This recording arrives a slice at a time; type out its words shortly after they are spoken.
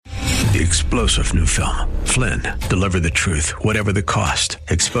The explosive new film, Flynn, deliver the truth, whatever the cost.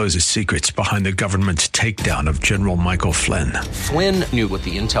 Exposes secrets behind the government's takedown of General Michael Flynn. Flynn knew what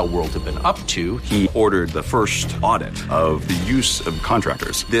the intel world had been up to. He ordered the first audit of the use of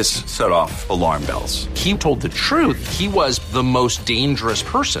contractors. This set off alarm bells. He told the truth. He was the most dangerous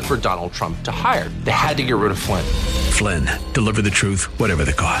person for Donald Trump to hire. They had to get rid of Flynn. Flynn, deliver the truth, whatever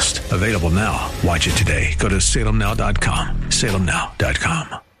the cost. Available now. Watch it today. Go to salemnow.com.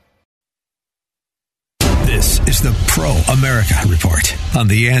 salemnow.com. This is the Pro America Report on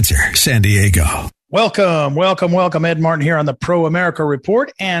The Answer San Diego. Welcome. Ed Martin here on the Pro America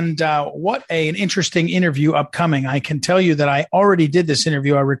Report. And what an interesting interview upcoming. I can tell you that I already did this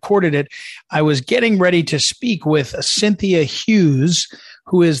interview. I recorded it. I was getting ready to speak with Cynthia Hughes,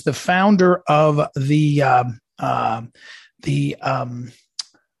 who is the founder of the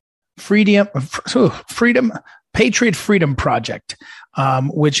Patriot Freedom Project,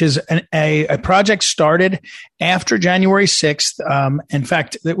 which is a project started after January 6th. In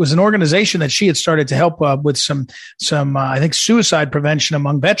fact, it was an organization that she had started to help with some I think suicide prevention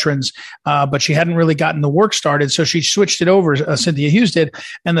among veterans, but she hadn't really gotten the work started. So she switched it over, Cynthia Hughes did.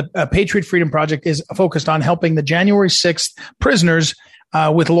 And the Patriot Freedom Project is focused on helping the January 6th prisoners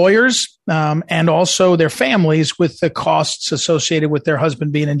with lawyers and also their families with the costs associated with their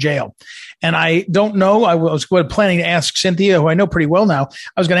husband being in jail. And I don't know, I was planning to ask Cynthia, who I know pretty well now,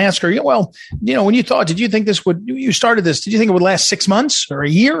 I was going to ask her, well, when did you think you started this, did you think it would last 6 months or a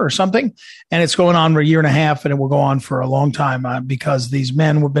year or something? And it's going on for a year and a half, and it will go on for a long time because these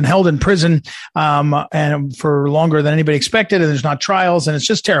men have been held in prison and for longer than anybody expected, and there's not trials, and it's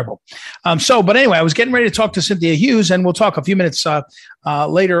just terrible. But anyway, I was getting ready to talk to Cynthia Hughes, and we'll talk a few minutes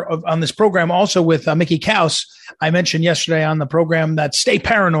later on this program also with Mickey Kaus. I mentioned yesterday on the program that stay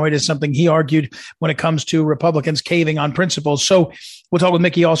paranoid is something he argued when it comes to Republicans caving on principles. So we'll talk with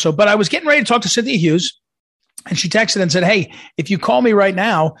Mickey also. But I was getting ready to talk to Cynthia Hughes, and she texted and said, hey, if you call me right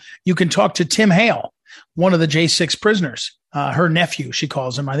now, you can talk to Tim Hale, one of the J6 prisoners. Her nephew, she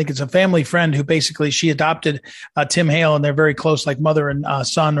calls him. I think it's a family friend who basically she adopted Tim Hale, and they're very close, like mother and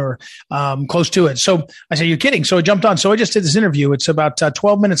son, or close to it. So I said, you're kidding. So I jumped on. So I just did this interview. It's about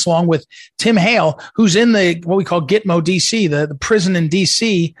 12 minutes long with Tim Hale, who's in what we call Gitmo, DC, the prison in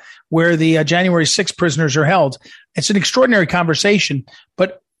DC where the January 6th prisoners are held. It's an extraordinary conversation.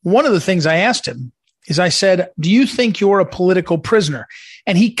 But one of the things I asked him is I said, do you think you're a political prisoner?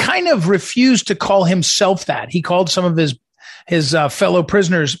 And he kind of refused to call himself that. He called some of his fellow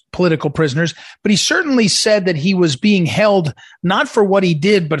prisoners political prisoners, but he certainly said that he was being held not for what he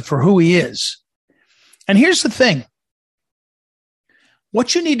did, but for who he is. And here's the thing.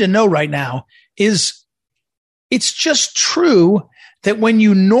 What you need to know right now is it's just true that when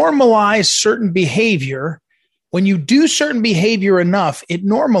you normalize certain behavior, when you do certain behavior enough, it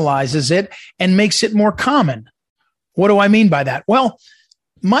normalizes it and makes it more common. What do I mean by that? Well,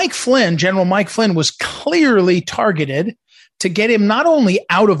 General Mike Flynn was clearly targeted to get him not only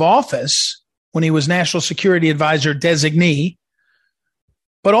out of office when he was National Security Advisor designee,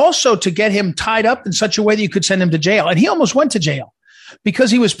 but also to get him tied up in such a way that you could send him to jail. And he almost went to jail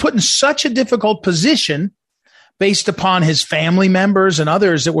because he was put in such a difficult position based upon his family members and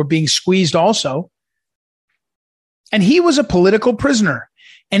others that were being squeezed also. And he was a political prisoner,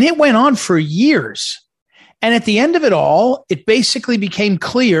 and it went on for years. And at the end of it all, it basically became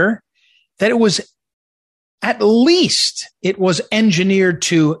clear that it was engineered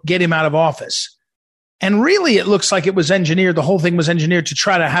to get him out of office. And really, it looks like it was engineered. The whole thing was engineered to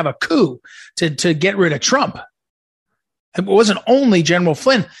try to have a coup to get rid of Trump. It wasn't only General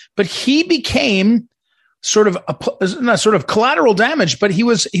Flynn, but he became not sort of collateral damage, but he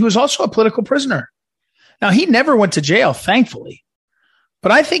was also a political prisoner. Now, he never went to jail, thankfully.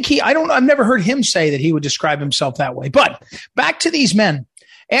 But I think I've never heard him say that he would describe himself that way. But back to these men.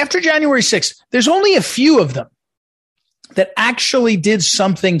 After January 6th, there's only a few of them that actually did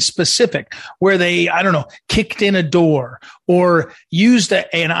something specific where they, kicked in a door or used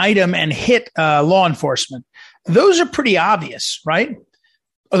an item and hit law enforcement. Those are pretty obvious, right?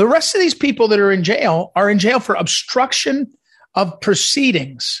 The rest of these people that are in jail for obstruction of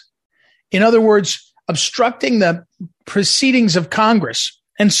proceedings. In other words, obstructing the proceedings of Congress.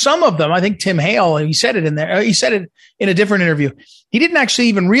 And some of them, I think Tim Hale, he said it in there. He said it in a different interview. He didn't actually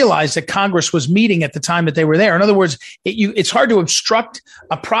even realize that Congress was meeting at the time that they were there. In other words, it's hard to obstruct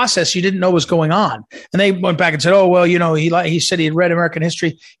a process you didn't know was going on. And they went back and said, oh, well, he said he had read American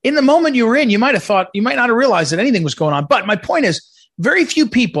history. In the moment you were in, you might not have realized that anything was going on. But my point is, very few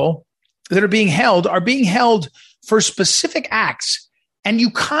people that are being held for specific acts. And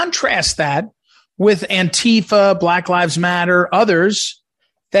you contrast that with Antifa, Black Lives Matter, others,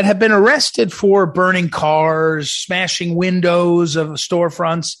 that have been arrested for burning cars, smashing windows of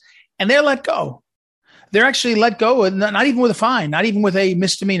storefronts, and they're let go. They're actually let go, and not even with a fine, not even with a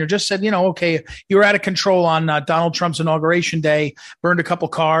misdemeanor. Just said, okay, you were out of control on Donald Trump's inauguration day, burned a couple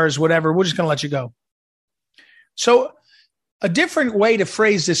cars, whatever. We're just going to let you go. So a different way to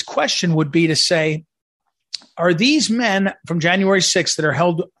phrase this question would be to say, are these men from January 6th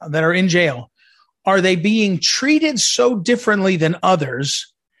that are in jail, are they being treated so differently than others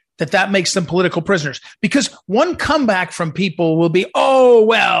that makes them political prisoners? Because one comeback from people will be, oh,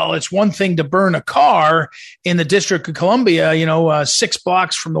 well, it's one thing to burn a car in the District of Columbia, 6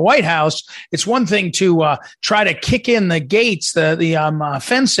 blocks from the White House. It's one thing to try to kick in the gates, the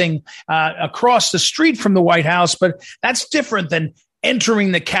fencing across the street from the White House, but that's different than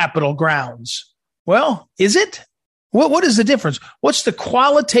entering the Capitol grounds. Well, is it? What is the difference? What's the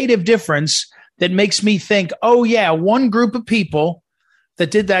qualitative difference that makes me think, oh, yeah, one group of people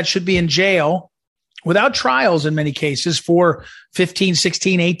that did that should be in jail without trials in many cases for 15,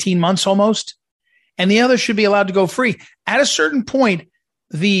 16, 18 months almost, and the other should be allowed to go free. At a certain point,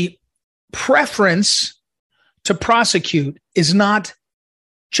 the preference to prosecute is not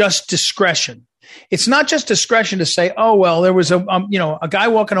just discretion. It's not just discretion to say, oh, well, there was a guy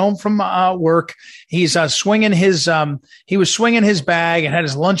walking home from work. He's swinging his bag and had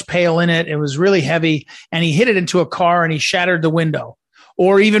his lunch pail in it. It was really heavy, and he hit it into a car and he shattered the window.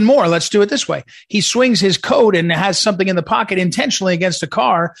 Or even more, let's do it this way. He swings his coat and has something in the pocket intentionally against a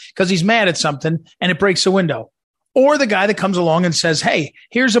car because he's mad at something, and it breaks the window. Or the guy that comes along and says, hey,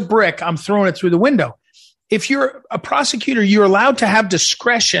 here's a brick, I'm throwing it through the window. If you're a prosecutor, you're allowed to have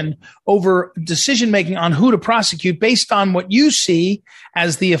discretion over decision-making on who to prosecute based on what you see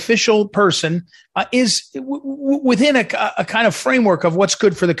as the official person is within a kind of framework of what's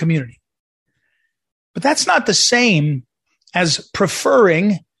good for the community. But that's not the same as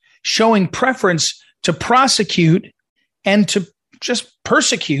showing preference to prosecute and to just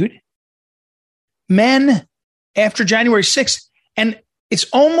persecute men after January 6th. And it's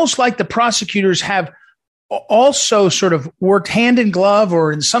almost like the prosecutors have also sort of worked hand in glove,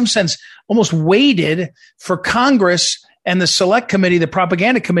 or in some sense, almost waited for Congress and the select committee, the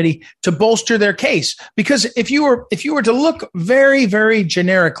propaganda committee, to bolster their case. Because if you were to look very, very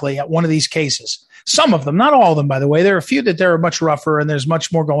generically at one of these cases, some of them, not all of them, by the way, there are a few that they're much rougher and there's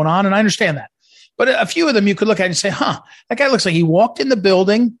much more going on, and I understand that. But a few of them you could look at and say, that guy looks like he walked in the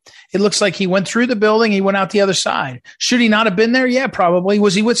building. It looks like he went through the building. He went out the other side. Should he not have been there? Yeah, probably.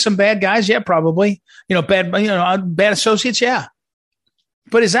 Was he with some bad guys? Yeah, probably. Bad associates? Yeah.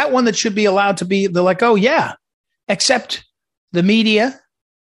 But is that one that should be allowed to be yeah, except the media,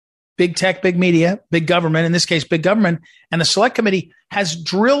 big tech, big media, big government, in this case, big government, and the select committee has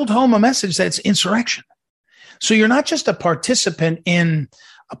drilled home a message that it's insurrection. So you're not just a participant in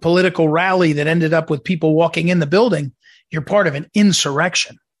a political rally that ended up with people walking in the building. You're part of an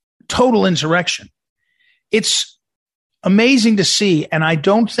insurrection, total insurrection. It's amazing to see. And I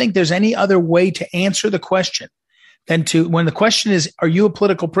don't think there's any other way to answer the question than when the question is, are you a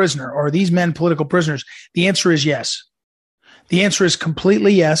political prisoner, or are these men political prisoners? The answer is yes. The answer is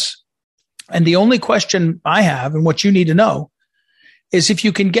completely yes. And the only question I have, and what you need to know, is if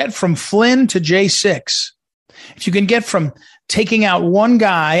you can get from Flynn to J6, if you can get from taking out one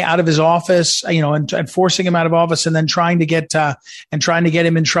guy out of his office, and forcing him out of office, and then trying to get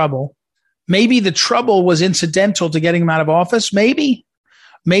him in trouble. Maybe the trouble was incidental to getting him out of office. Maybe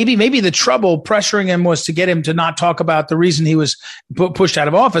the trouble pressuring him was to get him to not talk about the reason he was pushed out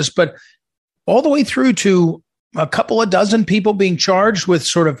of office. But all the way through to a couple of dozen people being charged with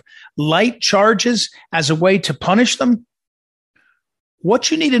sort of light charges as a way to punish them.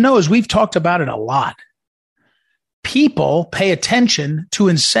 What you need to know is, we've talked about it a lot. People pay attention to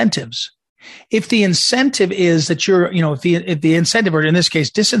incentives. If the incentive is that if the incentive, or in this case,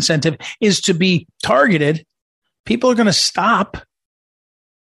 disincentive, is to be targeted, people are going to stop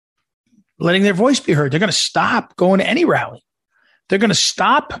letting their voice be heard. They're going to stop going to any rally. They're going to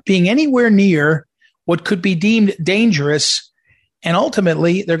stop being anywhere near what could be deemed dangerous. And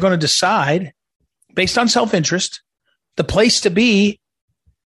ultimately, they're going to decide, based on self-interest, the place to be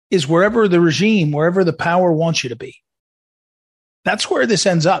is wherever the power wants you to be. That's where this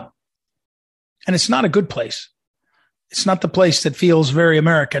ends up. And it's not a good place. It's not the place that feels very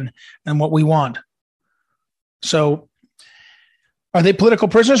American and what we want. So are they political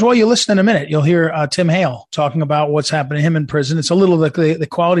prisoners? Well, you listen in a minute. You'll hear Tim Hale talking about what's happened to him in prison. It's a little, the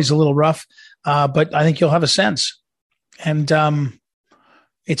quality's a little rough, but I think you'll have a sense. And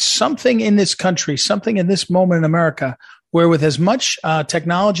it's something in this country, something in this moment in America, where with as much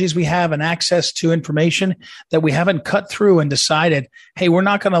technology as we have and access to information, that we haven't cut through and decided, hey, we're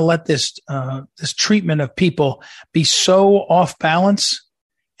not going to let this treatment of people be so off balance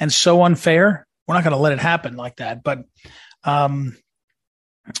and so unfair. We're not going to let it happen like that. But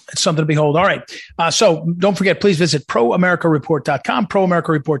it's something to behold. All right. So don't forget, please visit proamericareport.com,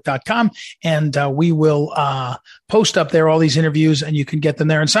 proamericareport.com, and we will post up there all these interviews, and you can get them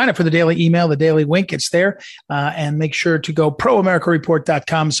there and sign up for the daily email, the daily wink. It's there. And make sure to go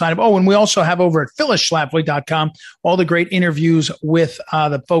proamericareport.com, sign up. Oh, and we also have over at phyllisschlafly.com all the great interviews with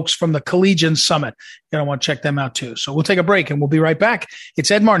the folks from the Collegian Summit. You're going to want to check them out too. So we'll take a break and we'll be right back. It's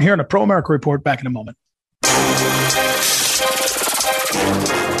Ed Martin here on the Pro America Report. Back in a moment.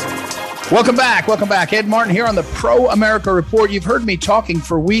 Welcome back. Welcome back. Ed Martin here on the Pro America Report. You've heard me talking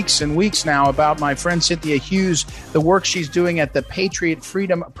for weeks and weeks now about my friend Cynthia Hughes, the work she's doing at the Patriot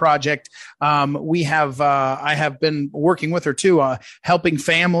Freedom Project. I have been working with her too, helping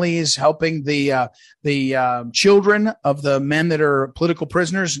families, helping the children of the men that are political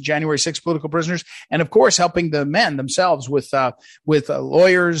prisoners, January 6th political prisoners, and of course helping the men themselves with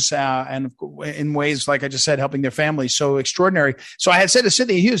lawyers and in ways like I just said, helping their families. So extraordinary. So I had said to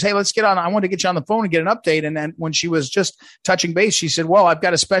Cynthia Hughes, "Hey, let's get on. I want to get you on the phone and get an update." And then when she was just touching base, she said, "Well, I've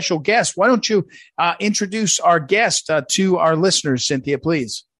got a special guest. Why don't you introduce our guest to our listeners, Cynthia,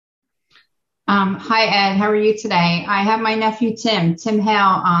 please?" Hi, Ed. How are you today? I have my nephew, Tim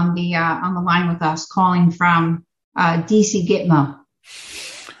Hale, on the line with us, calling from DC Gitmo.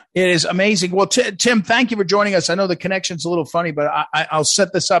 It is amazing. Well, Tim, thank you for joining us. I know the connection's a little funny, but I'll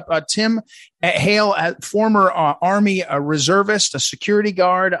set this up. Tim Hale, former Army reservist, a security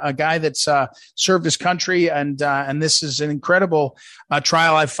guard, a guy that's served his country, and this is an incredible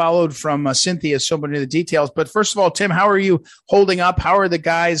trial I've followed from Cynthia, so many of the details. But first of all, Tim, how are you holding up? How are the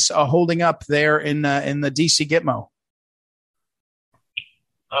guys holding up there in the DC Gitmo?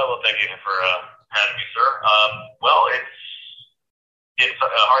 Well, thank you for having me, sir. Well, it's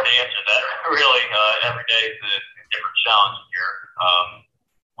hard to answer that. Really, every day is a different challenge here.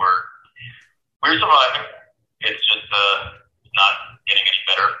 We're surviving. It's just not getting any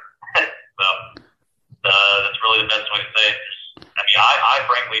better. So that's really the best way to say it. I mean, I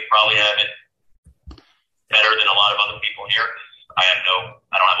frankly probably have it better than a lot of other people here. I don't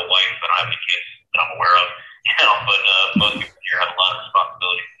have a wife. I don't have any kids that I'm aware of. But most people here have a lot of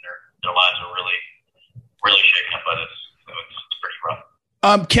responsibilities, and their lives are really, really shaken up by this. So it's pretty rough.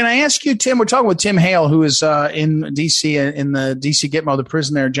 Can I ask you, Tim, we're talking with Tim Hale, who is in D.C., in the D.C. Gitmo, the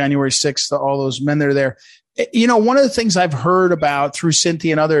prison there, January 6th, all those men that are there. You know, one of the things I've heard about through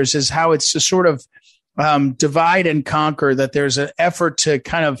Cynthia and others is how it's a sort of divide and conquer, that there's an effort to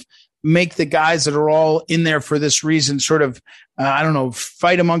kind of make the guys that are all in there for this reason sort of,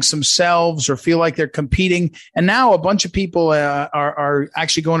 fight amongst themselves or feel like they're competing. And now a bunch of people are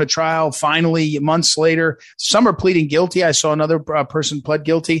actually going to trial finally months later. Some are pleading guilty. I saw another person pled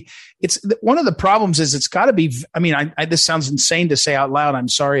guilty. It's one of the problems is it's got to be, this sounds insane to say out loud. I'm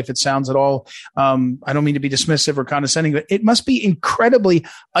sorry if it sounds at all. I don't mean to be dismissive or condescending, but it must be incredibly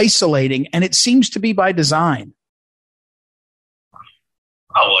isolating. And it seems to be by design.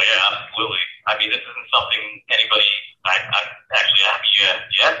 Oh, well, yeah, absolutely. I mean, this isn't something anybody – I'm actually happy you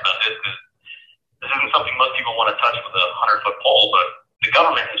asked about this, because this isn't something most people want to touch with a 100-foot pole, but the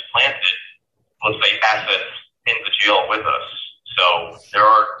government has planted, let's say, assets in the jail with us. So there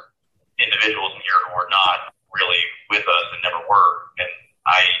are individuals in here who are not really with us and never were, and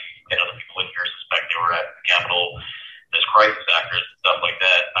I and other people in here suspect they were at the Capitol as crisis actors and stuff like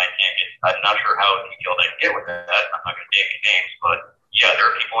that. I'm not sure how detailed I can get with that. I'm not going to name any names, but yeah, there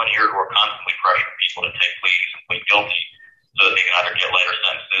are people in here who are constantly pressuring people to take pleas and plead guilty so that they can either get lighter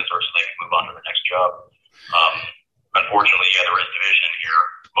sentences or so they can move on to the next job. Unfortunately, yeah, there is division here,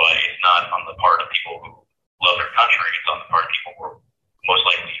 but it's not on the part of people who love their country. It's on the part of people who are most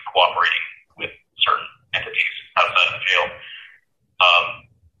likely cooperating with certain entities outside of the jail.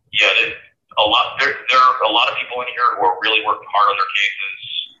 There are a lot of people in here who are really working hard on their cases.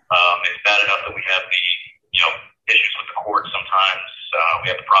 It's bad enough that we have the, issues with the court sometimes.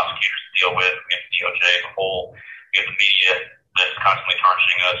 We have the prosecutors to deal with. We have the DOJ as a whole. We have the media that's constantly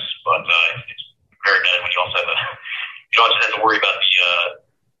tarnishing us. But it's very bad when you also have you don't just have to worry about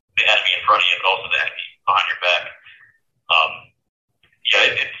the enemy in front of you, but also the enemy behind your back.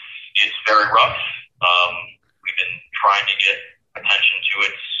 It's very rough. We've been trying to get attention to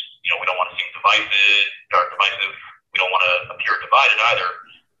it. We don't want to seem divisive. We don't want to appear divided either.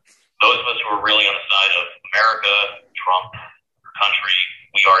 Those of us who are really on the side of America, Trump, our country,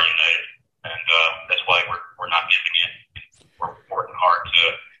 we are united, and that's why we're not giving in. We're working hard to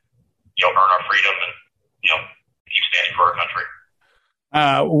earn our freedom and keep standing for our country.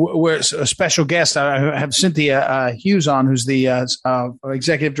 We're a special guest. I have Cynthia Hughes on, who's the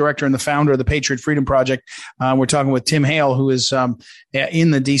executive director and the founder of the Patriot Freedom Project. We're talking with Tim Hale, who is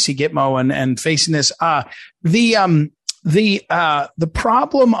in the DC Gitmo and facing this. The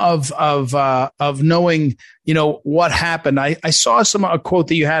problem of knowing, what happened. I saw a quote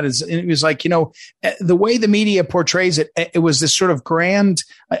that you had it was like, the way the media portrays it, it was this sort of grand,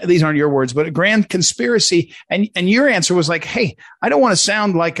 these aren't your words, but a grand conspiracy. And your answer was like, hey, I don't want to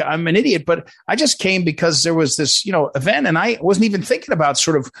sound like I'm an idiot, but I just came because there was this, event, and I wasn't even thinking about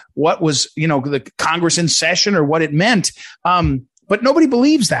sort of what was, the Congress in session or what it meant. But nobody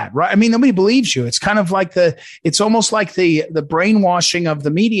believes that, right? I mean, nobody believes you. It's kind of like it's almost like the brainwashing of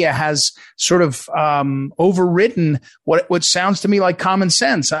the media has sort of overridden what sounds to me like common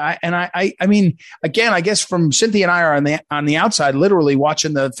sense. I mean, again, I guess from Cynthia and I are on the outside, literally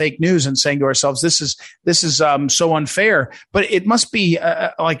watching the fake news and saying to ourselves, this is so unfair. But it must be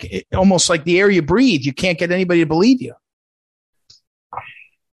almost like the air you breathe. You can't get anybody to believe you.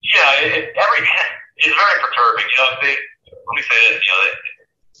 Yeah, it's very perturbing. Let me say this,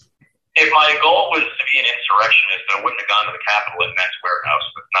 if my goal was to be an insurrectionist, I wouldn't have gone to the Capitol at Men's Warehouse.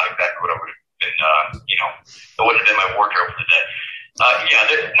 That's not exactly what I would have been, that wouldn't have been my wardrobe for the day.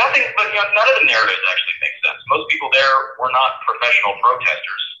 There's nothing, but none of the narratives actually make sense. Most people there were not professional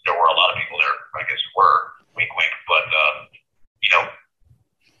protesters. There were a lot of people there, I guess, who were, wink, wink, but,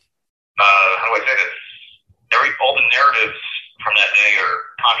 how do I say this? All the narratives from that day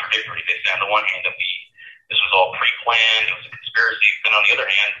are contradictory. They say on the one hand that this was all pre-planned, it was a conspiracy. Then on the other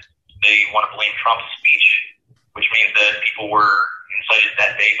hand, they want to blame Trump's speech, which means that people were incited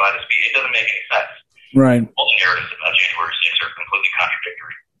that day by the speech. It doesn't make any sense. Right. All the narratives about January 6th are completely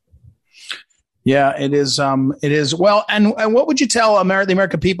contradictory. Yeah, it is. It is. Well, and what would you tell the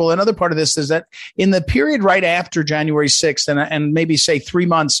American people? Another part of this is that in the period right after January 6th and maybe say 3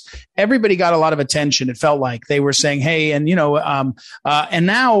 months, everybody got a lot of attention. It felt like they were saying, hey, and, and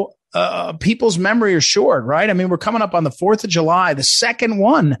now, people's memory is short, right? I mean, we're coming up on the 4th of July, the second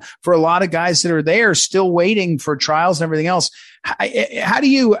one for a lot of guys that are there still waiting for trials and everything else. How do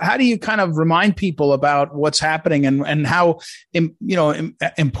you kind of remind people about what's happening and how,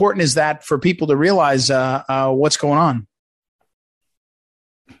 important is that for people to realize, what's going on?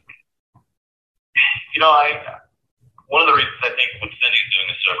 One of the reasons I think what Cindy's doing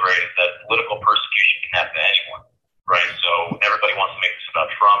is so great is that political persecution can happen to anyone. Right, so everybody wants to make this about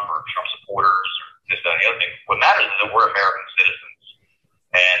Trump or Trump supporters or this, that, and the other thing. What matters is that we're American citizens.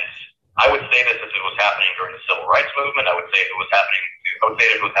 And I would say this if it was happening during the Civil Rights Movement. I would say if it was happening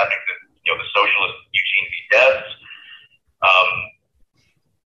to, the socialist Eugene V. Debs.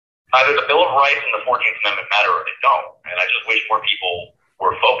 Either the Bill of Rights and the 14th Amendment matter or they don't. And I just wish more people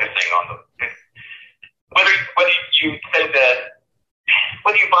were focusing on whether you think that,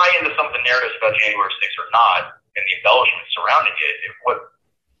 whether you buy into some of the narratives about January 6th or not, and the embellishments surrounding it, what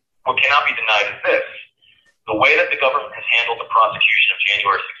cannot be denied is this. The way that the government has handled the prosecution of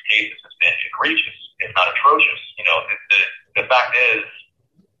January 6 cases has been egregious, if not atrocious. The fact is,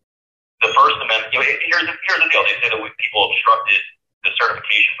 the First Amendment, here's the deal. They say that people obstructed the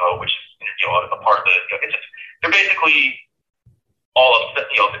certification vote, which is, a part of the, they're basically all upset,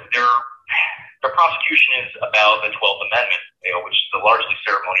 their prosecution is about the 12th Amendment, which is a largely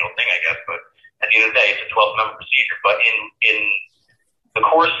ceremonial thing, I guess, but at the end of the day, it's a 12th Amendment procedure. But in the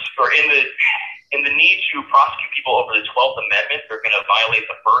course, or in the need to prosecute people over the 12th Amendment, they're going to violate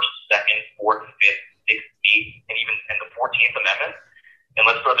the 1st, 2nd, 4th, 5th, 6th, 8th, and the 14th Amendment. And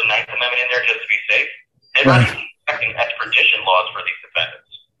let's throw the 9th Amendment in there just to be safe. They're not even expecting extradition laws for these defendants.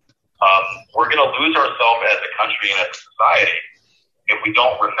 We're going to lose ourselves as a country and as a society if we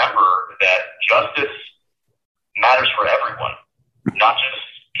don't remember that justice matters for everyone, not just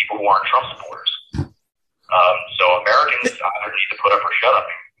people who aren't Trump supporters. So Americans either need to put up or shut up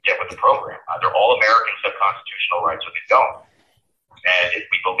and get with the program. Either all Americans have constitutional rights or they don't. And if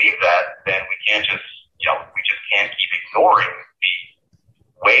we believe that, then we can't just, we just can't keep ignoring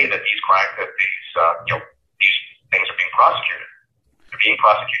the way that these crimes, that these things are being prosecuted. They're being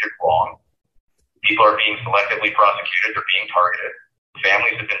prosecuted wrong. People are being selectively prosecuted. They're being targeted.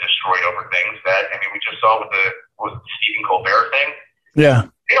 Families have been destroyed over things that, we just saw with the Stephen Colbert thing. Yeah.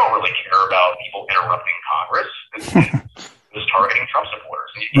 They don't really care about people interrupting Congress. It was targeting Trump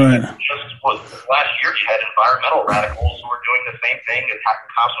supporters. Right. Last year, you had environmental radicals who were doing the same thing,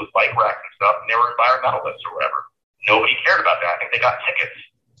 attacking cops with bike racks and stuff, and they were environmentalists or whatever. Nobody cared about that. I think they got tickets.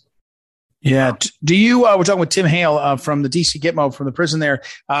 Yeah. Do you, we're talking with Tim Hale from the DC Gitmo, from the prison there,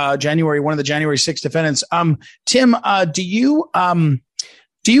 one of the January 6 defendants. Tim, do you,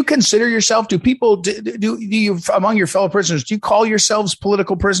 Do you consider yourself? Do people do you among your fellow prisoners? Do you call yourselves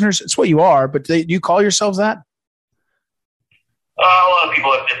political prisoners? It's what you are, but do you call yourselves that? A lot of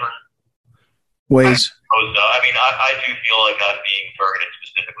people have different ways. I mean, I do feel like I'm being targeted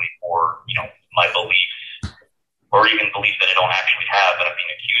specifically for my beliefs, or even beliefs that I don't actually have that I'm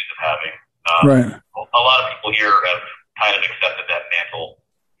being accused of having. Right. A lot of people here have kind of accepted that mantle.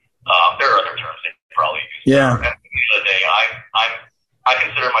 There are other terms they probably use. Yeah. At the end of the day, I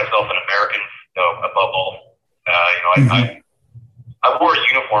consider myself an American above all. I wore a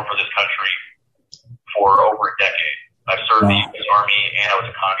uniform for this country for over a decade. I've served the U.S. Army, and I was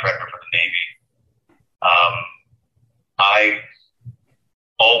a contractor for the Navy. I've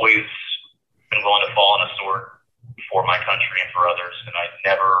always been willing to fall on a sword for my country and for others, and I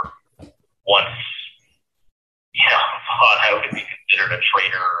never once thought I would be considered a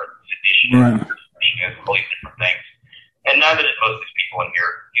traitor or a seditionist or all these different things. And neither did most of these people in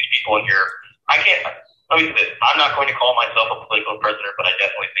here. These people in here, let me say this, I'm not going to call myself a political prisoner, but I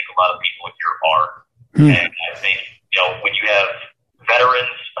definitely think a lot of people in here are. And I think, when you have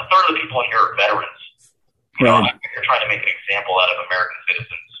veterans, a third of the people in here are veterans. You're trying to make an example out of American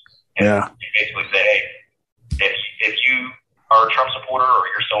citizens. And you basically say, hey, if you are a Trump supporter or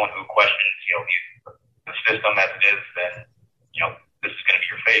you're someone who questions, the system as it is, then, this is going to be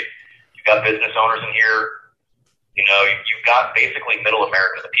your fate. You've got business owners in here. You've got basically middle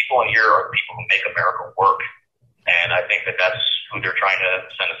America. The people in here are the people who make America work. And I think that that's who they're trying to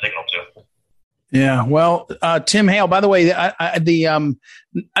send a signal to. Yeah. Well, Tim Hale, by the way,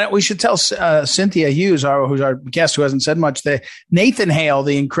 we should tell Cynthia Hughes, who's our guest who hasn't said much, that Nathan Hale,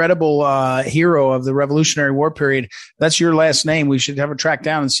 the incredible hero of the Revolutionary War period, that's your last name. We should have a track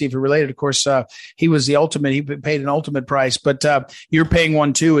down and see if you're related. Of course, he was the ultimate. He paid an ultimate price, but you're paying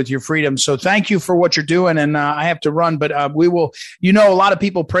one too with your freedom. So thank you for what you're doing. And I have to run, but we will, a lot of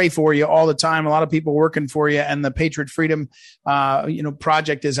people pray for you all the time. A lot of people working for you, and the Patriot Freedom,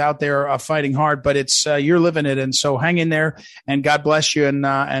 project is out there fighting hard, but it's you're living it. And so hang in there, and God bless you.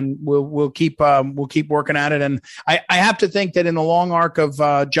 And we'll keep working at it. And I have to think that in the long arc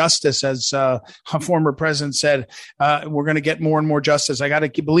of justice, as a former president said, we're going to get more and more justice. I got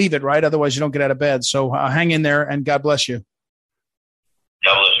to believe it, right? Otherwise, you don't get out of bed. So hang in there, and God bless you.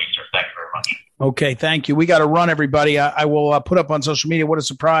 God bless you, sir. Thank you very much. Okay, thank you. We got to run, everybody. I will put up on social media. What a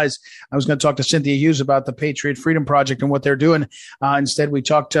surprise. I was going to talk to Cynthia Hughes about the Patriot Freedom Project and what they're doing. Instead, we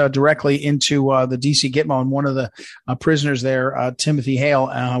talked directly into the DC Gitmo and one of the prisoners there, Timothy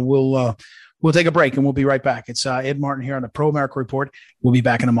Hale. We'll take a break, and we'll be right back. It's Ed Martin here on the Pro America Report. We'll be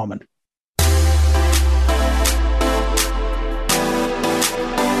back in a moment.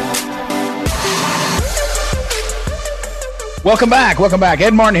 Welcome back.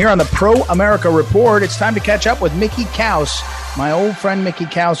 Ed Martin here on the Pro America Report. It's time to catch up with Mickey Kaus, my old friend Mickey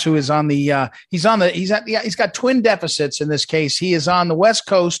Kaus, who is on the he's got twin deficits in this case. He is on the West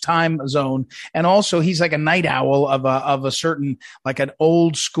Coast time zone, and also he's like a night owl of a certain, like an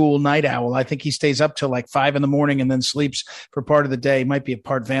old school night owl. I think he stays up till like 5 a.m. and then sleeps for part of the day. Might be a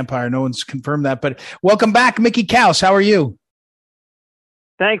part vampire. No one's confirmed that, but welcome back, Mickey Kaus. How are you?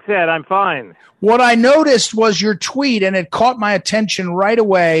 Thanks, Ed. I'm fine. What I noticed was your tweet, and it caught my attention right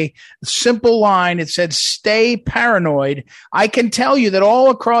away. Simple line. It said, "Stay paranoid." I can tell you that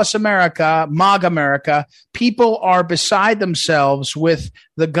all across America, MAGA America, people are beside themselves with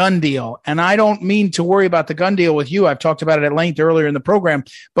the gun deal. And I don't mean to worry about the gun deal with you. I've talked about it at length earlier in the program.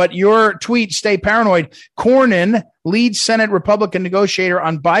 But your tweet, "Stay paranoid." Cornyn, lead Senate Republican negotiator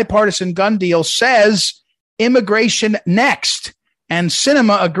on bipartisan gun deal, says immigration next. And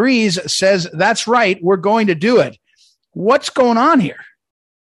Sinema agrees, says, that's right, we're going to do it. What's going on here?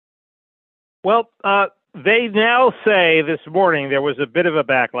 Well, they now say this morning there was a bit of a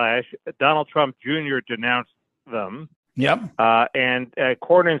backlash. Donald Trump Jr. denounced them. Yep. And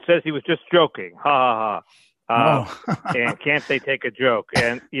Cornyn says he was just joking. Ha, ha, ha. And can't they take a joke?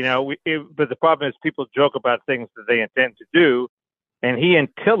 And, but the problem is people joke about things that they intend to do. And he and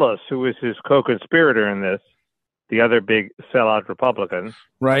Tillis, who is his co-conspirator in this, the other big sellout Republican,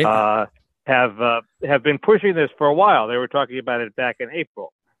 right, have been pushing this for a while. They were talking about it back in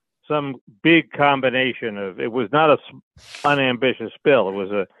April. Some big combination of, it was not a unambitious bill. It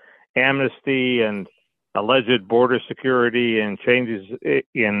was a amnesty and alleged border security and changes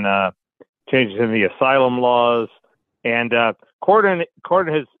in the asylum laws. And Cornyn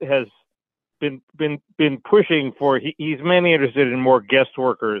has been pushing for. He's mainly interested in more guest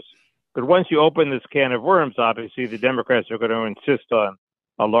workers. But once you open this can of worms, obviously the Democrats are going to insist on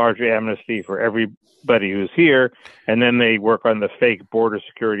a large amnesty for everybody who's here, and then they work on the fake border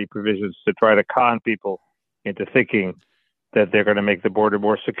security provisions to try to con people into thinking that they're going to make the border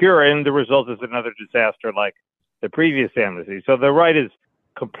more secure, and the result is another disaster like the previous amnesty. So the right is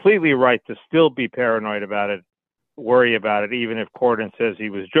completely right to still be paranoid about it, worry about it, even if Corden says he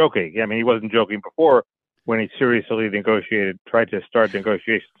was joking. I mean, he wasn't joking before when he seriously tried to start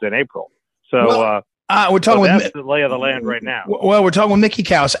negotiations in April. So, we're talking that's the lay of the land right now. Well, we're talking with Mickey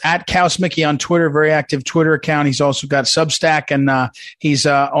Kaus at Kaus Mickey on Twitter, very active Twitter account. He's also got Substack, and he's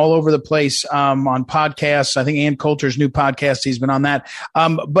all over the place on podcasts. I think Ann Coulter's new podcast, he's been on that.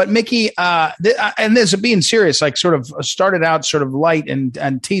 But Mickey, and this is being serious, like sort of started out sort of light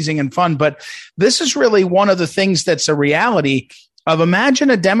and teasing and fun, but this is really one of the things that's a reality of imagine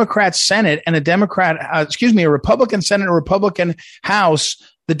a Democrat Senate and a Republican Senate and a Republican House.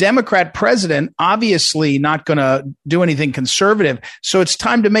 The Democrat president obviously not going to do anything conservative. So it's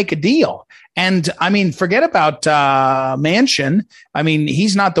time to make a deal. And I mean, forget about Manchin. I mean,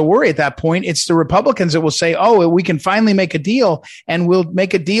 he's not the worry at that point. It's the Republicans that will say, oh, we can finally make a deal, and we'll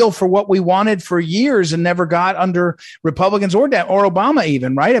make a deal for what we wanted for years and never got under Republicans or Obama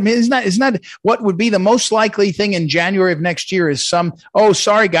even, right? I mean, isn't that what would be the most likely thing in January of next year is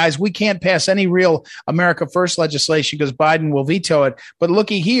sorry, guys, we can't pass any real America First legislation because Biden will veto it. But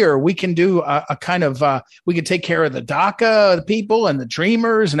looky here, we can do a kind of, we can take care of the DACA people and the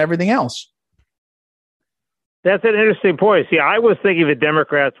Dreamers and everything else. That's an interesting point. See, I was thinking the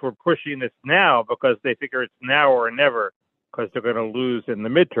Democrats were pushing this now because they figure it's now or never because they're going to lose in the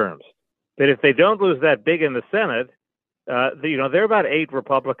midterms. But if they don't lose that big in the Senate, there are about 8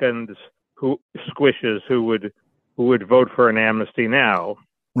 Republicans who would vote for an amnesty now.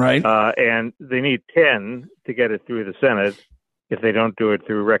 Right. And they need 10 to get it through the Senate if they don't do it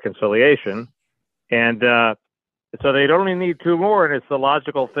through reconciliation. And so they'd only need 2 more, and it's the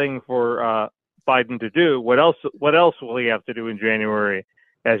logical thing for Biden to do. What else will he have to do in January,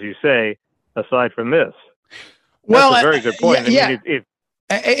 as you say, aside from this? That's a very good point. Yeah.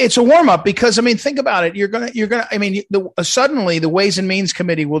 It's a warm up because, I mean, think about it. You're going to, I mean, suddenly the Ways and Means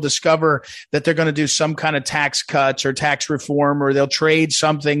Committee will discover that they're going to do some kind of tax cuts or tax reform, or they'll trade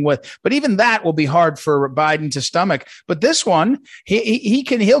something but even that will be hard for Biden to stomach. But this one,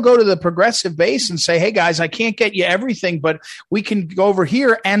 he'll go to the progressive base and say, hey guys, I can't get you everything, but we can go over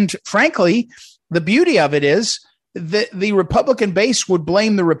here. And frankly, the beauty of it is the Republican base would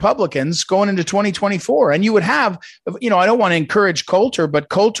blame the Republicans going into 2024. And you would have, I don't want to encourage Coulter, but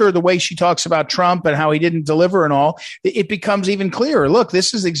Coulter, the way she talks about Trump and how he didn't deliver and all, it becomes even clearer. Look,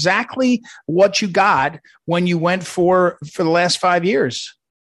 this is exactly what you got when you went for the last 5 years.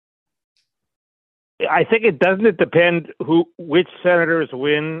 I think it depend which senators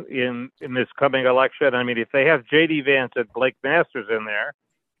win in this coming election. I mean, if they have J.D. Vance and Blake Masters in there,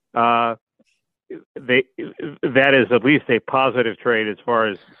 that is at least a positive trade as far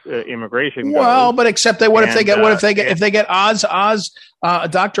as immigration goes. Well, but except that if they get Oz,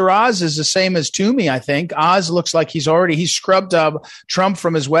 Dr. Oz is the same as Toomey, I think. Oz looks like he's scrubbed Trump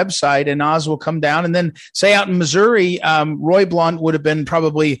from his website, and Oz will come down. And then say out in Missouri, Roy Blunt would have been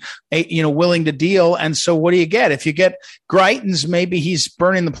probably willing to deal. And so what do you get? If you get Greitens, maybe he's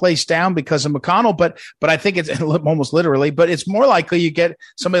burning the place down because of McConnell, but I think it's almost literally, but it's more likely you get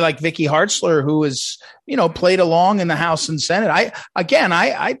somebody like Vicky Hartzler, who is, played along in the House and Senate. I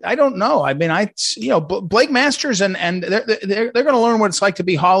don't know. I mean, Blake Masters and they're going to learn what it's like to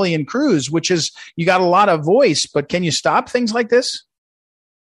be Hawley and Cruz, which is you got a lot of voice, but can you stop things like this?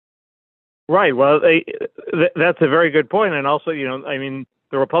 Right. Well, that's a very good point. And also, the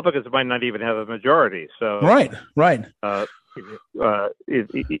Republicans might not even have a majority. So right. Even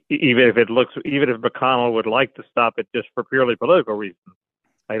if McConnell would like to stop it just for purely political reasons,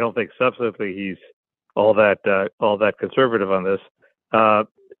 I don't think substantively he's all that conservative on this.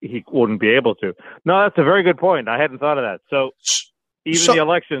 He wouldn't be able to. No, that's a very good point. I hadn't thought of that. So the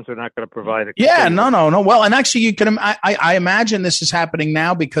elections are not going to provide a yeah, no. Well, and actually, you can. I imagine this is happening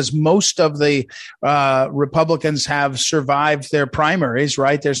now because most of the Republicans have survived their primaries.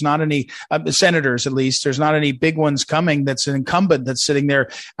 Right? There's not any senators, at least. There's not any big ones coming. That's an incumbent that's sitting there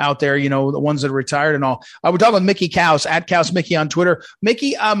out there. The ones that are retired and all. We're talking with Mickey Kaus at Kaus Mickey on Twitter.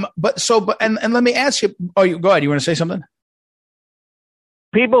 Mickey, and let me ask you. Oh, go ahead. You want to say something?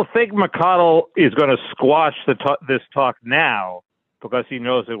 People think McConnell is going to squash this talk now, because he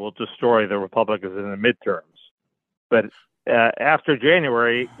knows it will destroy the Republicans in the midterms. But after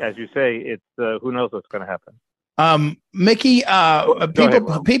January, as you say, it's who knows what's going to happen. Mickey,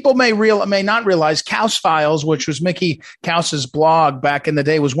 people may not realize Kaus Files, which was Mickey Kaus's blog back in the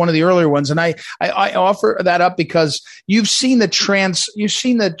day, was one of the earlier ones, and I offer that up because you've seen the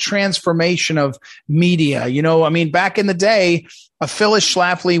transformation of media. Back in the day, a Phyllis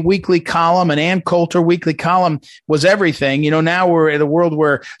Schlafly weekly column, an Ann Coulter weekly column was everything. Now we're in a world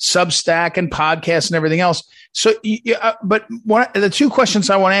where Substack and podcasts and everything else. So, but the two questions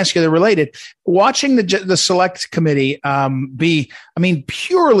I want to ask you, they're related. Watching the select committee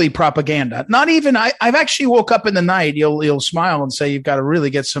purely propaganda. Not even. I've actually woke up in the night. You'll smile and say you've got to really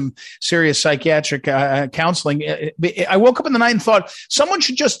get some serious psychiatric counseling. I woke up in the night and thought someone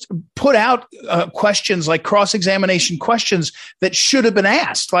should just put out questions like cross-examination questions that should have been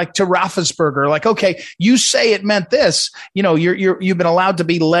asked, like to Raffensperger. Like, okay, you say it meant this. You've been allowed to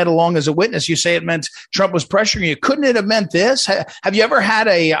be led along as a witness. You say it meant Trump was pressuring you. Couldn't it have meant this? Have you ever had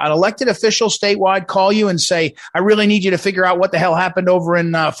an elected official statewide call you and say, I really need you to figure out what the hell happened over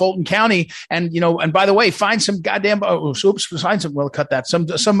in Fulton County? And, and by the way, find some goddamn, we'll cut that, some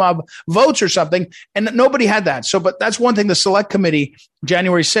votes or something. And nobody had that. So, but that's one thing, the select committee,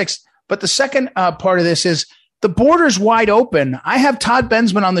 January 6th. But the second part of this is the border's wide open. I have Todd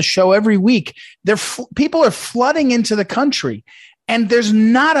Bensman on the show every week. People are flooding into the country and there's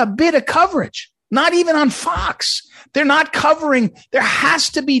not a bit of coverage. Not even on Fox. They're not covering. There has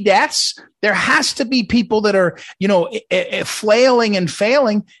to be deaths. There has to be people that are, flailing and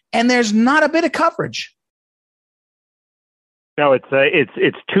failing, and there's not a bit of coverage. No, it's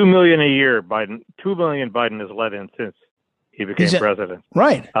 2 million a year. 2 million Biden has let in since he became president.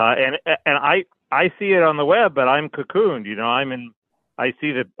 Right. And I see it on the web, but I'm cocooned. I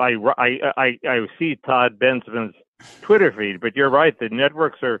see that I see Todd Bensman's Twitter feed, but you're right. The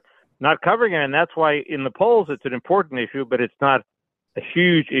networks are not covering it, and that's why in the polls it's an important issue, but it's not a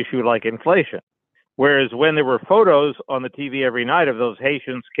huge issue like inflation. Whereas when there were photos on the TV every night of those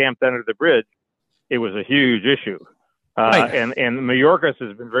Haitians camped under the bridge, it was a huge issue. Right. And Mayorkas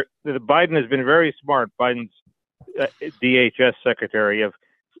Biden has been very smart, Biden's DHS secretary, of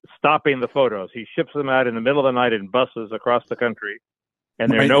stopping the photos. He ships them out in the middle of the night in buses across the country,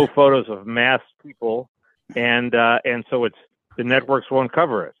 and there are no photos of masked people, and so the networks won't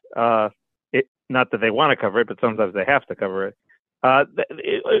cover it. Not that they want to cover it, but sometimes they have to cover it.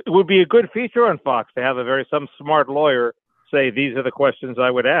 It would be a good feature on Fox to have some smart lawyer say, these are the questions I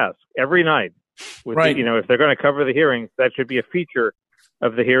would ask every night. Right. If they're going to cover the hearings, that should be a feature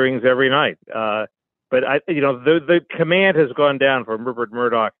of the hearings every night. But the command has gone down from Rupert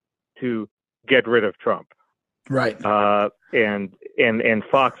Murdoch to get rid of Trump. Right. And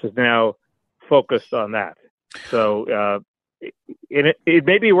Fox is now focused on that. So, it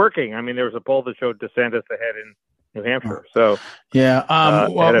may be working. I mean, there was a poll that showed DeSantis ahead in New Hampshire. So yeah,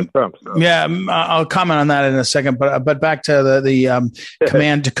 ahead of Trump. So. Yeah, I'll comment on that in a second. But back to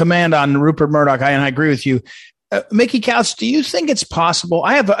the command on Rupert Murdoch. I agree with you. Mickey Kautz, do you think it's possible?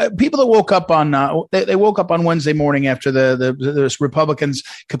 I have people that woke up on they woke up on Wednesday morning after the Republicans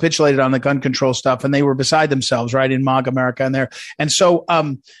capitulated on the gun control stuff, and they were beside themselves, right, in MAGA America, and so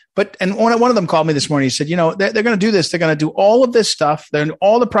one of them called me this morning. He said, they're going to do this. They're going to do all of this stuff. They're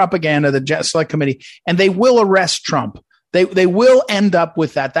all the propaganda, the select committee, and they will arrest Trump. They will end up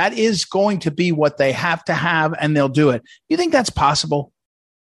with that. That is going to be what they have to have, and they'll do it. You think that's possible?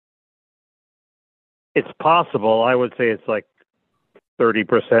 It's possible. I would say it's like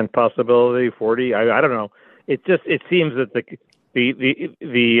 30% possibility, 40. I don't know. It seems that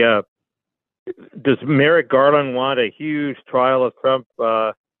does Merrick Garland want a huge trial of Trump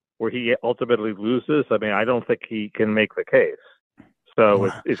where he ultimately loses? I mean, I don't think he can make the case.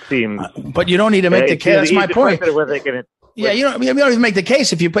 So it seems. But you don't need to make the case. That's my point. Yeah, you don't even make the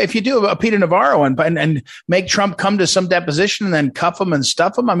case if you do a Peter Navarro and make Trump come to some deposition and then cuff him and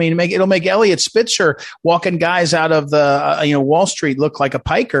stuff him. I mean, it'll make Eliot Spitzer walking guys out of the Wall Street look like a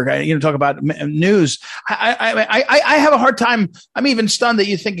piker. Talk about news. I have a hard time. I'm even stunned that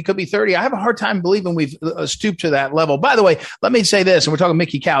you think it could be 30. I have a hard time believing we've stooped to that level. By the way, let me say this, and we're talking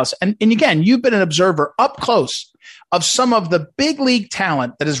Mickey Kautz, and again, you've been an observer up close of some of the big league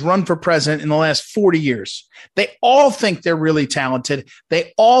talent that has run for president in the last 40 years. They all think they're really talented.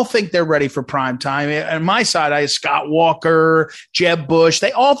 They all think they're ready for prime time. On my side, I have Scott Walker, Jeb Bush.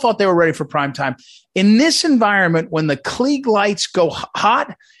 They all thought they were ready for prime time. In this environment, when the Klieg lights go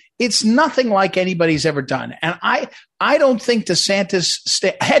hot, it's nothing like anybody's ever done. And I don't think DeSantis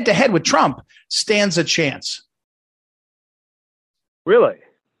head to head with Trump stands a chance. Really?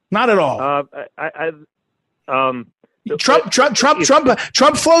 Not at all.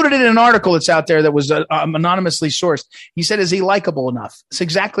 Trump floated it in an article that's out there that was anonymously sourced. He said, is he likable enough? It's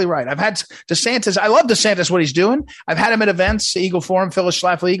exactly right. I've had DeSantis. I love DeSantis, what he's doing. I've had him at events, Eagle Forum, Phyllis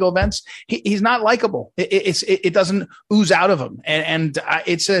Schlafly Eagle events. He's not likable. It doesn't ooze out of him. And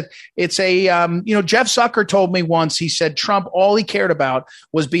Jeff Zucker told me once, he said Trump, all he cared about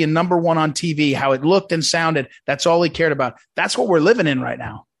was being number one on TV, how it looked and sounded. That's all he cared about. That's what we're living in right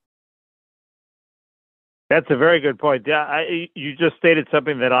now. That's a very good point. You just stated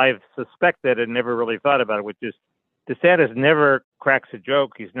something that I've suspected and never really thought about, which is DeSantis never cracks a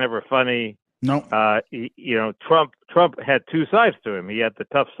joke. He's never funny. No. Trump had two sides to him. He had the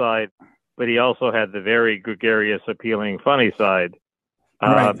tough side, but he also had the very gregarious, appealing, funny side.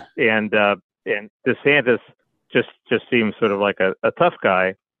 Right. And DeSantis just seems sort of like a tough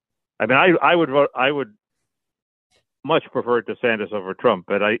guy. I mean, I would much prefer DeSantis over Trump,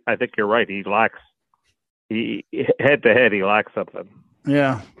 but I think you're right. Head to head, he lacks something.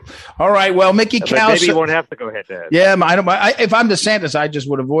 Yeah. All right. Well, Mickey Kaus. Maybe you won't have to go head to head. Yeah, if I'm DeSantis, I just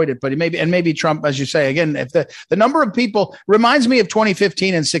would avoid it. But maybe Trump, as you say, again, if the number of people reminds me of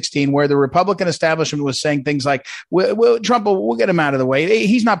 2015 and 16, where the Republican establishment was saying things like, Trump, we'll get him out of the way.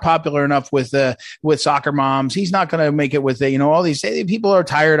 He's not popular enough with soccer moms. He's not going to make it with all these people are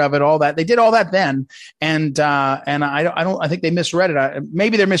tired of it. All that they did all that then, and I think they misread it.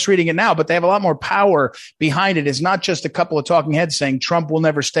 Maybe they're misreading it now, but they have a lot more power behind it. It's not just a couple of talking heads saying Trump will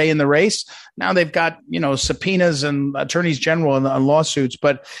never stay in the race. Now they've got, subpoenas and attorneys general and lawsuits.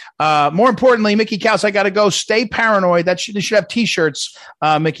 But more importantly, Mickey Kaus, I got to go. Stay paranoid. They should have T-shirts,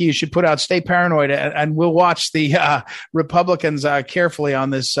 Mickey. You should put out "Stay Paranoid," and we'll watch the Republicans carefully on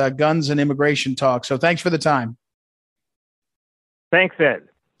this guns and immigration talk. So thanks for the time. Thanks, Ed.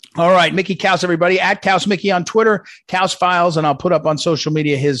 All right, Mickey Kaus, everybody, at Kaus Mickey on Twitter, Kaus Files, and I'll put up on social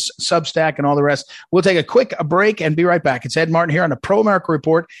media his Substack and all the rest. We'll take a quick break and be right back. It's Ed Martin here on the Pro America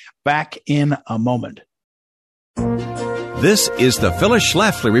Report. Back in a moment. This is the Phyllis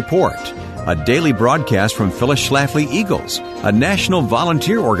Schlafly Report, a daily broadcast from Phyllis Schlafly Eagles, a national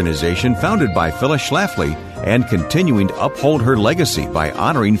volunteer organization founded by Phyllis Schlafly and continuing to uphold her legacy by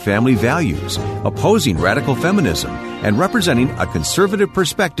honoring family values, opposing radical feminism, and representing a conservative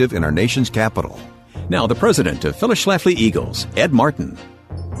perspective in our nation's capital. Now, the president of Phyllis Schlafly Eagles, Ed Martin.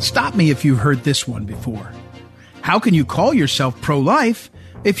 Stop me if you've heard this one before. How can you call yourself pro-life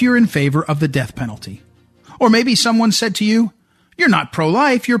if you're in favor of the death penalty? Or maybe someone said to you, you're not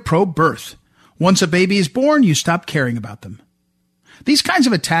pro-life, you're pro-birth. Once a baby is born, you stop caring about them. These kinds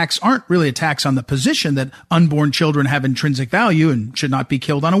of attacks aren't really attacks on the position that unborn children have intrinsic value and should not be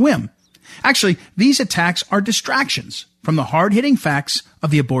killed on a whim. Actually, these attacks are distractions from the hard-hitting facts of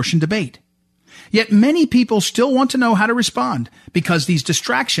the abortion debate. Yet many people still want to know how to respond because these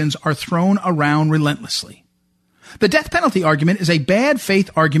distractions are thrown around relentlessly. The death penalty argument is a bad faith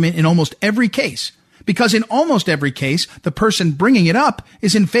argument in almost every case, because in almost every case, the person bringing it up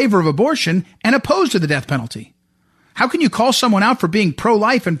is in favor of abortion and opposed to the death penalty. How can you call someone out for being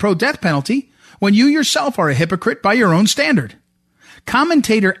pro-life and pro-death penalty when you yourself are a hypocrite by your own standard?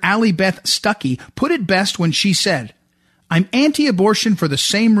 Commentator Allie Beth Stuckey put it best when she said, I'm anti-abortion for the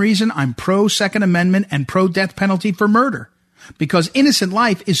same reason I'm pro-Second Amendment and pro-death penalty for murder, because innocent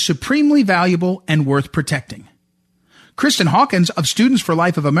life is supremely valuable and worth protecting. Kristen Hawkins of Students for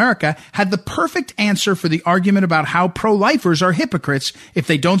Life of America had the perfect answer for the argument about how pro-lifers are hypocrites if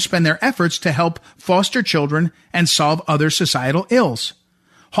they don't spend their efforts to help foster children and solve other societal ills.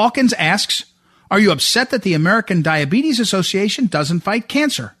 Hawkins asks, are you upset that the American Diabetes Association doesn't fight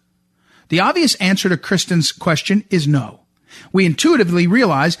cancer? The obvious answer to Kristen's question is no. We intuitively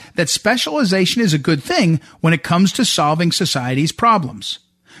realize that specialization is a good thing when it comes to solving society's problems.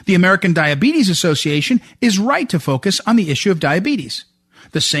 The American Diabetes Association is right to focus on the issue of diabetes.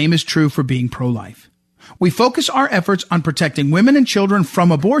 The same is true for being pro-life. We focus our efforts on protecting women and children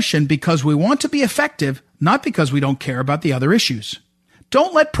from abortion because we want to be effective, not because we don't care about the other issues.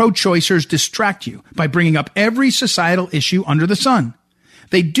 Don't let pro-choicers distract you by bringing up every societal issue under the sun.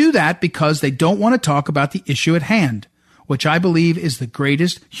 They do that because they don't want to talk about the issue at hand, which I believe is the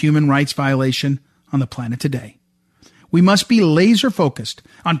greatest human rights violation on the planet today. We must be laser focused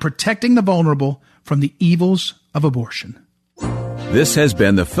on protecting the vulnerable from the evils of abortion. This has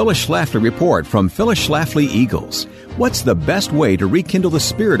been the Phyllis Schlafly Report from Phyllis Schlafly Eagles. What's the best way to rekindle the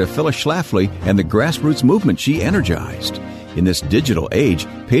spirit of Phyllis Schlafly and the grassroots movement she energized? In this digital age,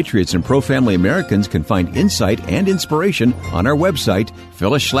 patriots and pro-family Americans can find insight and inspiration on our website,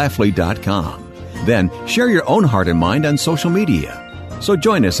 phyllisschlafly.com. Then share your own heart and mind on social media. So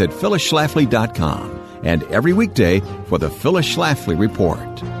join us at phyllisschlafly.com. And every weekday for the Phyllis Schlafly Report.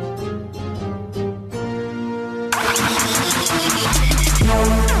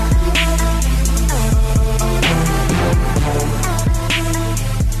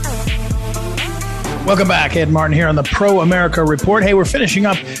 Welcome back. Ed Martin here on the Pro America Report. Hey, we're finishing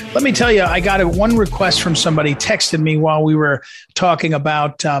up. Let me tell you, I got one request from somebody, texted me while we were talking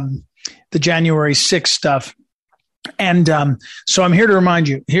about the January 6th stuff. And so I'm here to remind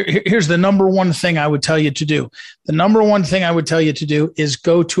you, here's the number one thing I would tell you to do. The number one thing I would tell you to do is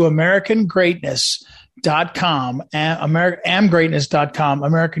go to AmericanGreatness.com. AmGreatness.com.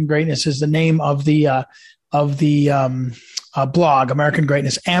 American Greatness is the name of the blog, American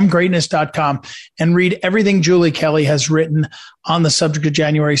Greatness, amgreatness.com, and read everything Julie Kelly has written on the subject of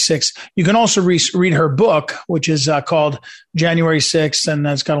January 6th. You can also read her book, which is called January 6th, and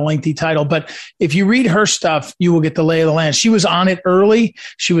that's got a lengthy title. But if you read her stuff, you will get the lay of the land. She was on it early.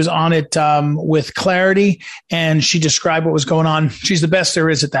 She was on it with clarity, and she described what was going on. She's the best there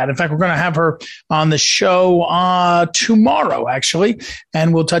is at that. In fact, we're going to have her on the show tomorrow, actually,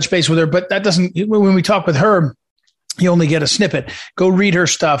 and we'll touch base with her. But that doesn't, when we talk with her, you only get a snippet. Go read her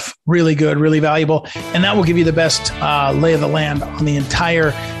stuff. Really good, really valuable. And that will give you the best lay of the land on the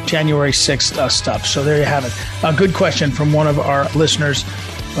entire January 6th stuff. So there you have it. A good question from one of our listeners.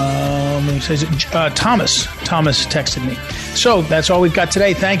 Thomas texted me. So that's all we've got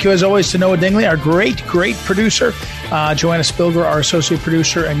today. Thank you, as always, to Noah Dingley, our great producer, Joanna Spilger, our associate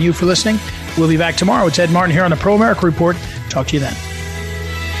producer, and you for listening. We'll be back tomorrow. It's Ed Martin here on the Pro America Report. Talk to you then.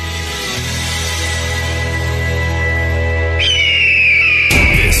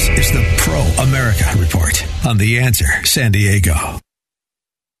 Is the Pro America Report on The Answer San Diego.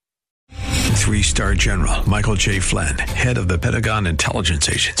 3-star General Michael J. Flynn, head of the Pentagon Intelligence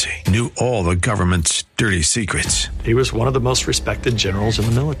Agency, knew all the government's dirty secrets. He was one of the most respected generals in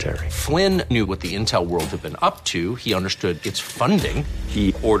the military. Flynn knew what the intel world had been up to. He understood its funding.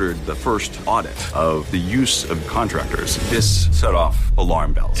 He ordered the first audit of the use of contractors. This set off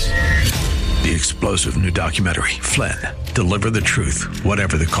alarm bells. The explosive new documentary, Flynn, Deliver the Truth,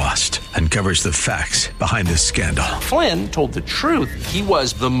 Whatever the Cost, uncovers the facts behind this scandal. Flynn told the truth. He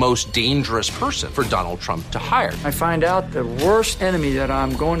was the most dangerous person for Donald Trump to hire. I find out the worst enemy that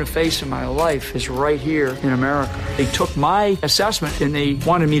I'm going to face in my life is right here in America. They took my assessment and they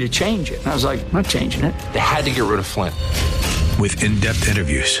wanted me to change it. And I was like, I'm not changing it. They had to get rid of Flynn. With in-depth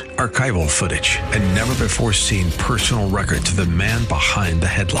interviews, archival footage, and never-before-seen personal records of the man behind the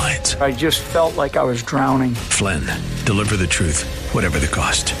headlines. I just felt like I was drowning. Flynn, Deliver the Truth, Whatever the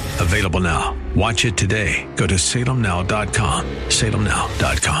Cost. Available now. Watch it today. Go to salemnow.com.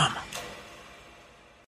 salemnow.com.